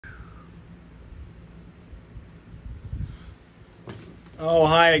Oh,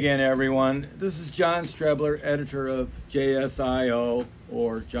 hi again, everyone. This is Jon Strebler, editor of JSIO,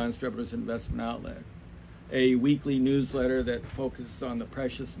 or Jon Strebler's Investment Outlet, a weekly newsletter that focuses on the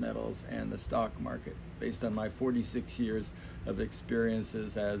precious metals and the stock market based on my 46 years of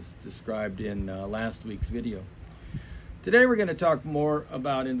experiences as described in last week's video. Today we're going to talk more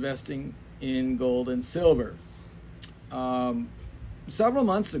about investing in gold and silver. Several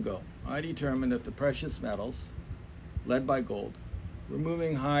months ago, I determined that the precious metals, led by gold, we're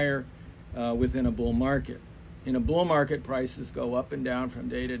moving higher within a bull market. In a bull market, prices go up and down from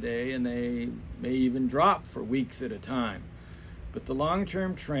day to day, and they may even drop for weeks at a time. But the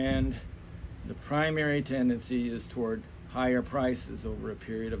long-term trend, the primary tendency is toward higher prices over a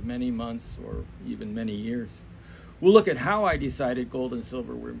period of many months or even many years. We'll look at how I decided gold and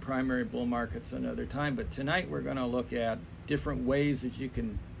silver were in primary bull markets another time, but tonight we're going to look at different ways that you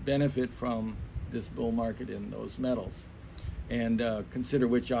can benefit from this bull market in those metals, and consider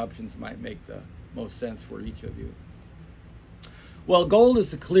which options might make the most sense for each of you. Well, gold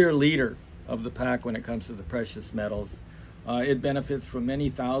is the clear leader of the pack when it comes to the precious metals. It benefits from many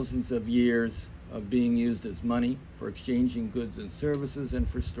thousands of years of being used as money for exchanging goods and services and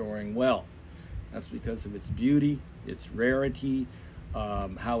for storing wealth. That's because of its beauty, its rarity,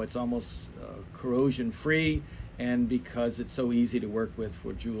 how it's almost corrosion-free, and because it's so easy to work with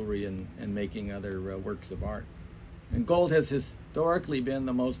for jewelry and making other works of art. And gold has historically been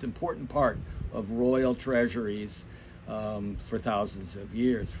the most important part of royal treasuries for thousands of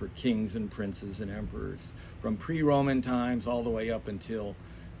years, for kings and princes and emperors, from pre-Roman times all the way up until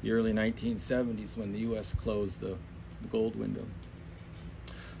the early 1970s when the U.S. closed the gold window.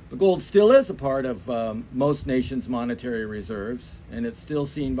 But gold still is a part of most nations' monetary reserves, and it's still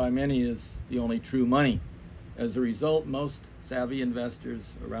seen by many as the only true money. As a result, most savvy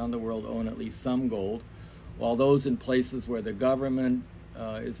investors around the world own at least some gold, while those in places where the government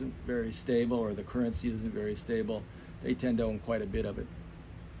isn't very stable or the currency isn't very stable, they tend to own quite a bit of it.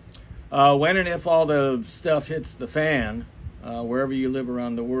 When and if all the stuff hits the fan, wherever you live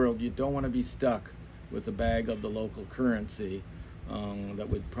around the world, you don't want to be stuck with a bag of the local currency that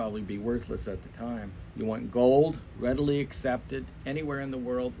would probably be worthless at the time. You want gold readily accepted anywhere in the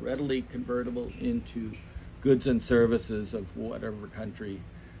world, readily convertible into goods and services of whatever country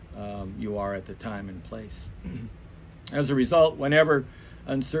you are at the time and place. As a result, whenever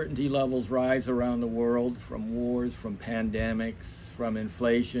uncertainty levels rise around the world, from wars, from pandemics, from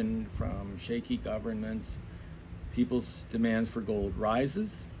inflation, from shaky governments, people's demands for gold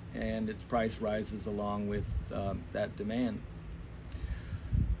rises, and its price rises along with that demand.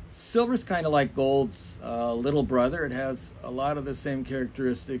 Silver's kind of like gold's little brother. It has a lot of the same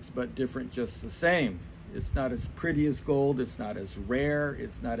characteristics, but different just the same. It's not as pretty as gold, it's not as rare,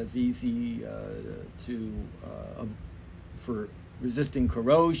 it's not as easy for resisting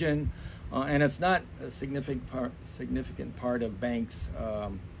corrosion, and it's not a significant part of banks,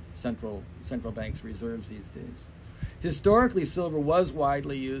 central banks' reserves these days. Historically, silver was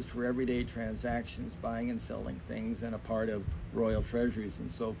widely used for everyday transactions, buying and selling things, and a part of royal treasuries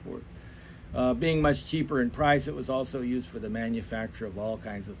and so forth. Being much cheaper in price, it was also used for the manufacture of all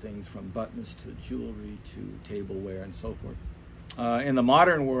kinds of things, from buttons to jewelry to tableware and so forth. In the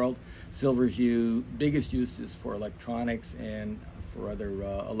modern world, silver's biggest use is for electronics and for other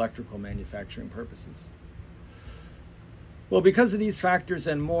electrical manufacturing purposes. Well, because of these factors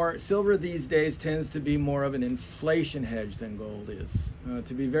and more, silver these days tends to be more of an inflation hedge than gold is.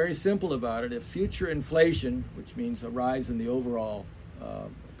 To be very simple about it, if future inflation, which means a rise in the overall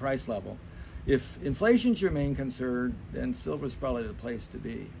price level, if inflation's your main concern, then silver's probably the place to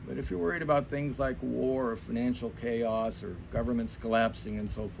be. But if you're worried about things like war or financial chaos or governments collapsing and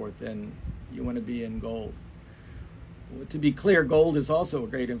so forth, then you want to be in gold. To be clear, gold is also a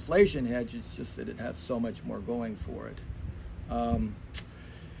great inflation hedge. It's just that it has so much more going for it.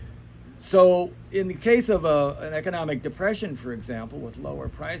 So in the case of an economic depression, for example, with lower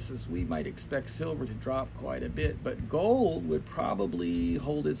prices, we might expect silver to drop quite a bit, but gold would probably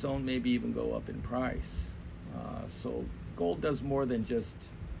hold its own, maybe even go up in price. So gold does more than just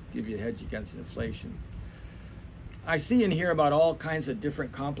give you a hedge against inflation. I see and hear about all kinds of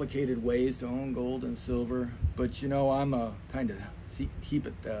different complicated ways to own gold and silver, but you know, I'm a kind of keep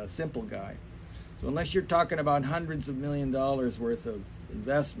it simple guy. So unless you're talking about hundreds of $millions worth of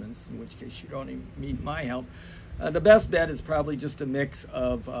investments, in which case you don't even need my help, the best bet is probably just a mix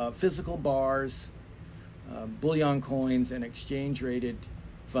of physical bars, bullion coins, and exchange-rated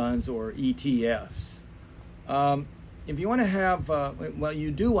funds, or ETFs. If you want to have, well,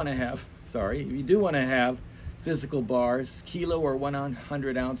 you do want to have, sorry, if you do want to have physical bars, kilo or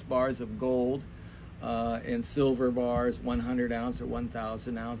 100-ounce bars of gold, and silver bars, 100 ounce or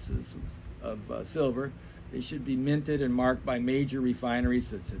 1,000 ounces of silver. They should be minted and marked by major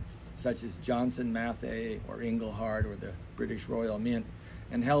refineries such as Johnson Matthey or Inglehart or the British Royal Mint,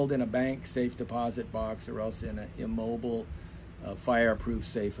 and held in a bank safe deposit box or else in an immobile fireproof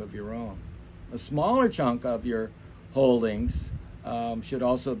safe of your own. A smaller chunk of your holdings should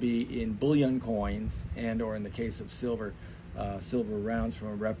also be in bullion coins and, or in the case of silver, silver rounds from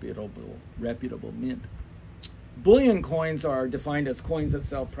a reputable mint. Bullion coins are defined as coins that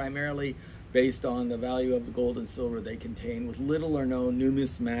sell primarily based on the value of the gold and silver they contain, with little or no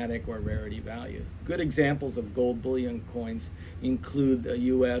numismatic or rarity value. Good examples of gold bullion coins include the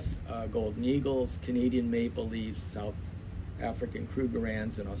U.S. Golden Eagles, Canadian Maple Leafs, South African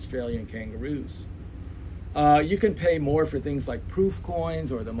Krugerrands, and Australian kangaroos. You can pay more for things like proof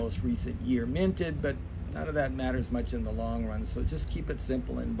coins or the most recent year minted, but none of that matters much in the long run, so just keep it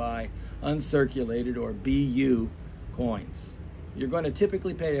simple and buy uncirculated or BU coins. You're going to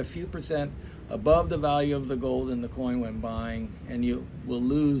typically pay a few percent above the value of the gold in the coin when buying, and you will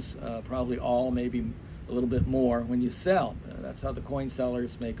lose probably all, maybe a little bit more when you sell. That's how the coin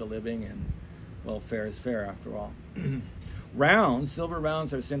sellers make a living, and well, fair is fair after all. Rounds, silver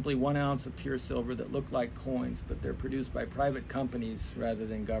rounds, are simply 1 ounce of pure silver that look like coins, but they're produced by private companies rather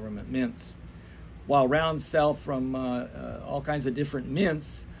than government mints. While rounds sell from all kinds of different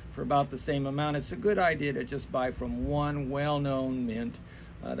mints for about the same amount, it's a good idea to just buy from one well-known mint.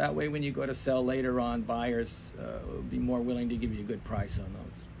 That way, when you go to sell later on, buyers will be more willing to give you a good price on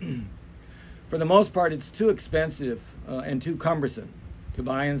those. For the most part, it's too expensive and too cumbersome to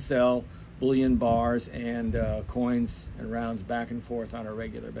buy and sell bullion bars and coins and rounds back and forth on a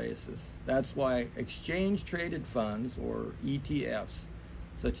regular basis. That's why exchange-traded funds, or ETFs,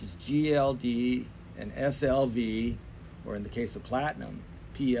 such as GLD and SLV, or in the case of platinum,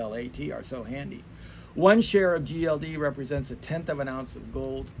 PLAT, are so handy. 1 share of GLD represents 1/10 of an ounce of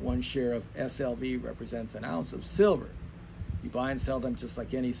gold. 1 share of SLV represents an ounce of silver. You buy and sell them just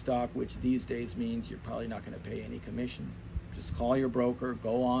like any stock, which these days means you're probably not going to pay any commission. Just call your broker,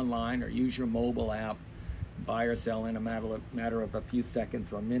 go online, or use your mobile app, buy or sell in a matter of a few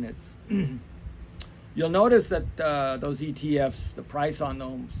seconds or minutes. You'll notice that those ETFs, the price on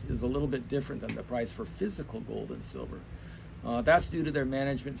those is a little bit different than the price for physical gold and silver. That's due to their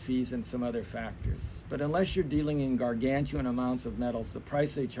management fees and some other factors. But unless you're dealing in gargantuan amounts of metals, the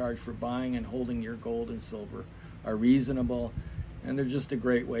price they charge for buying and holding your gold and silver are reasonable, and they're just a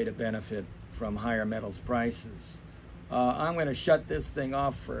great way to benefit from higher metals prices. I'm going to shut this thing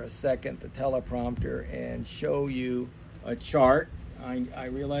off for a second, the teleprompter, and show you a chart. I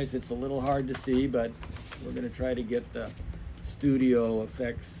realize it's a little hard to see, but we're going to try to get the studio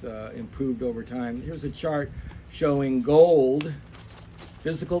effects improved over time. Here's a chart showing gold,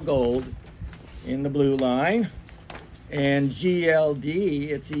 physical gold, in the blue line, and GLD,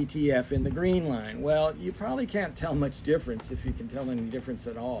 its ETF, in the green line. Well, you probably can't tell much difference, if you can tell any difference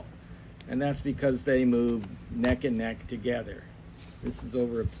at all. And that's because they move neck and neck together. This is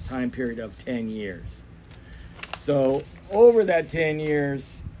over a time period of 10 years. So over that 10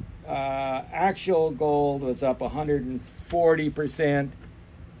 years, actual gold was up 140%.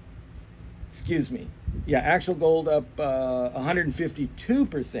 Excuse me. Yeah, actual gold up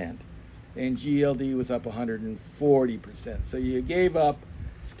 152%, and GLD was up 140%. So you gave up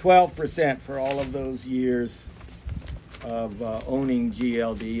 12% for all of those years of owning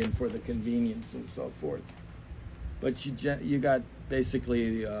GLD and for the convenience and so forth. But you got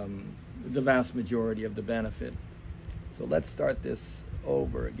basically the vast majority of the benefit. So let's start this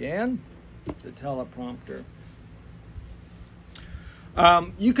over again, the teleprompter.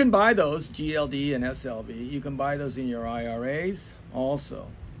 You can buy those, GLD and SLV. You can buy those in your IRAs also.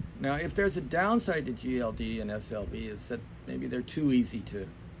 Now, if there's a downside to GLD and SLV, is that maybe they're too easy to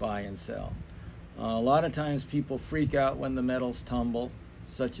buy and sell. A lot of times people freak out when the metals tumble,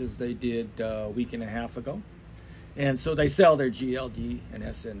 such as they did a week and a half ago. And so they sell their GLD and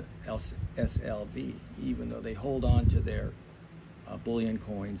SLV, even though they hold on to their bullion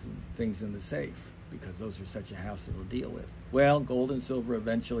coins and things in the safe, because those are such a hassle to deal with. Well, gold and silver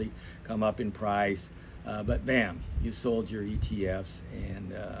eventually come up in price, but bam, you sold your ETFs,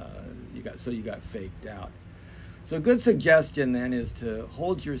 and you got faked out. So a good suggestion then is to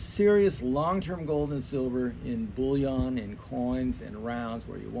hold your serious long-term gold and silver in bullion, in coins, and rounds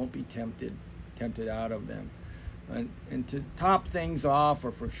where you won't be tempted out of them. And to top things off,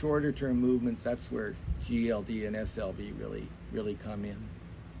 or for shorter term movements, that's where GLD and SLV really come in.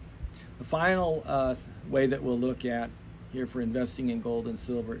 The final way that we'll look at here for investing in gold and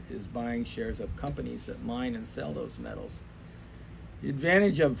silver is buying shares of companies that mine and sell those metals. The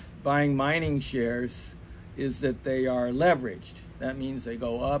advantage of buying mining shares is that they are leveraged. That means they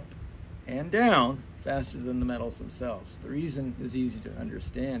go up and down faster than the metals themselves. The reason is easy to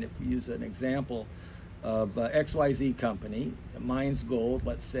understand. If we use an example of XYZ company that mines gold,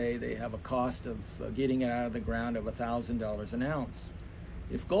 let's say they have a cost of getting it out of the ground of $1,000 an ounce.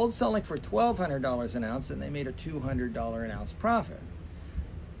 If gold's selling for $1,200 an ounce, then they made a $200 an ounce profit.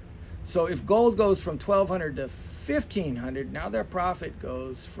 So if gold goes from $1,200 to $1,500, now their profit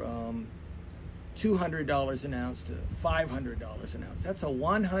goes from $200 an ounce to $500 an ounce. That's a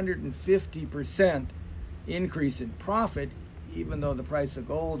 150% increase in profit, even though the price of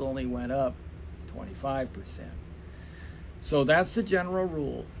gold only went up 25%. So that's the general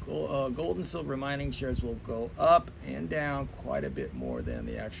rule. Gold and silver mining shares will go up and down quite a bit more than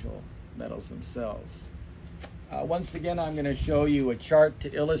the actual metals themselves. Once again, I'm going to show you a chart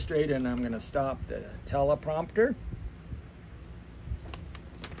to illustrate, and I'm going to stop the teleprompter.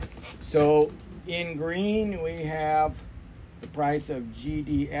 So in green, we have the price of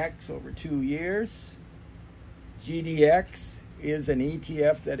GDX over 2 years. GDX is an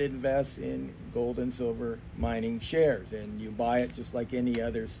ETF that invests in gold and silver mining shares, and you buy it just like any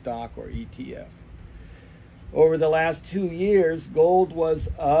other stock or ETF. Over the last 2 years, gold was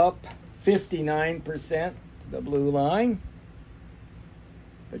up 59%, the blue line,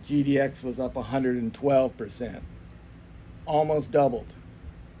 but GDX was up 112%, almost doubled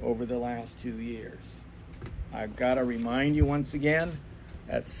over the last 2 years. I've got to remind you once again,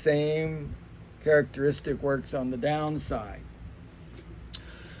 that same characteristic works on the downside.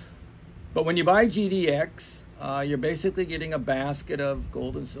 But when you buy GDX, you're basically getting a basket of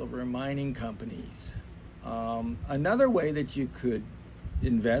gold and silver mining companies. Another way that you could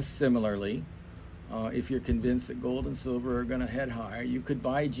invest similarly, if you're convinced that gold and silver are going to head higher, you could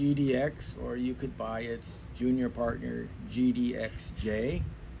buy GDX, or you could buy its junior partner GDXJ.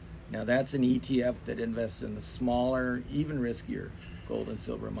 Now that's an ETF that invests in the smaller, even riskier gold and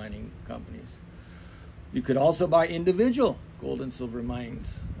silver mining companies. You could also buy individual gold and silver mines,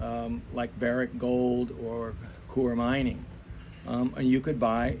 like Barrick Gold or Coeur Mining. And you could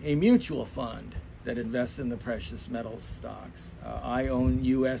buy a mutual fund that invests in the precious metals stocks. I own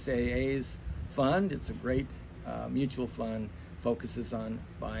USAA's fund. It's a great mutual fund, focuses on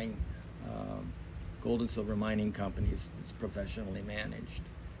buying gold and silver mining companies. It's professionally managed.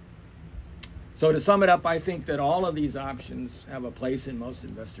 So to sum it up, I think that all of these options have a place in most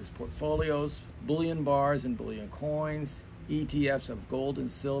investors' portfolios. Bullion bars and bullion coins, ETFs of gold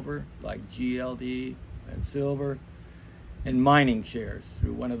and silver like GLD and silver, and mining shares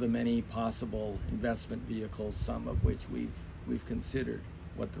through one of the many possible investment vehicles, some of which we've considered.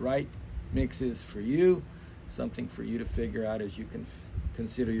 What the right mix is for you, something for you to figure out as you can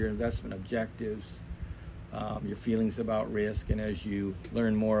consider your investment objectives, your feelings about risk, and as you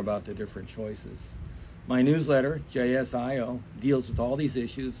learn more about the different choices. My newsletter, JSIO, deals with all these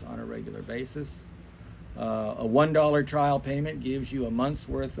issues on a regular basis. A $1 trial payment gives you a month's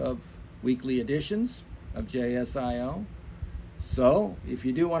worth of weekly editions of JSIO. So if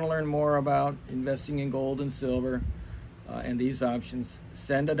you do want to learn more about investing in gold and silver and these options,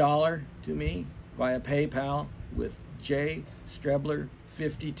 send $1 to me via PayPal with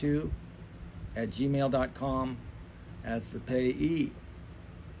jstrebler52@gmail.com as the payee.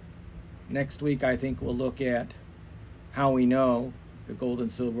 Next week, I think we'll look at how we know the gold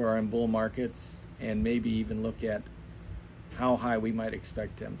and silver are in bull markets, and maybe even look at how high we might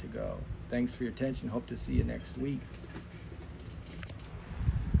expect them to go. Thanks for your attention. Hope to see you next week.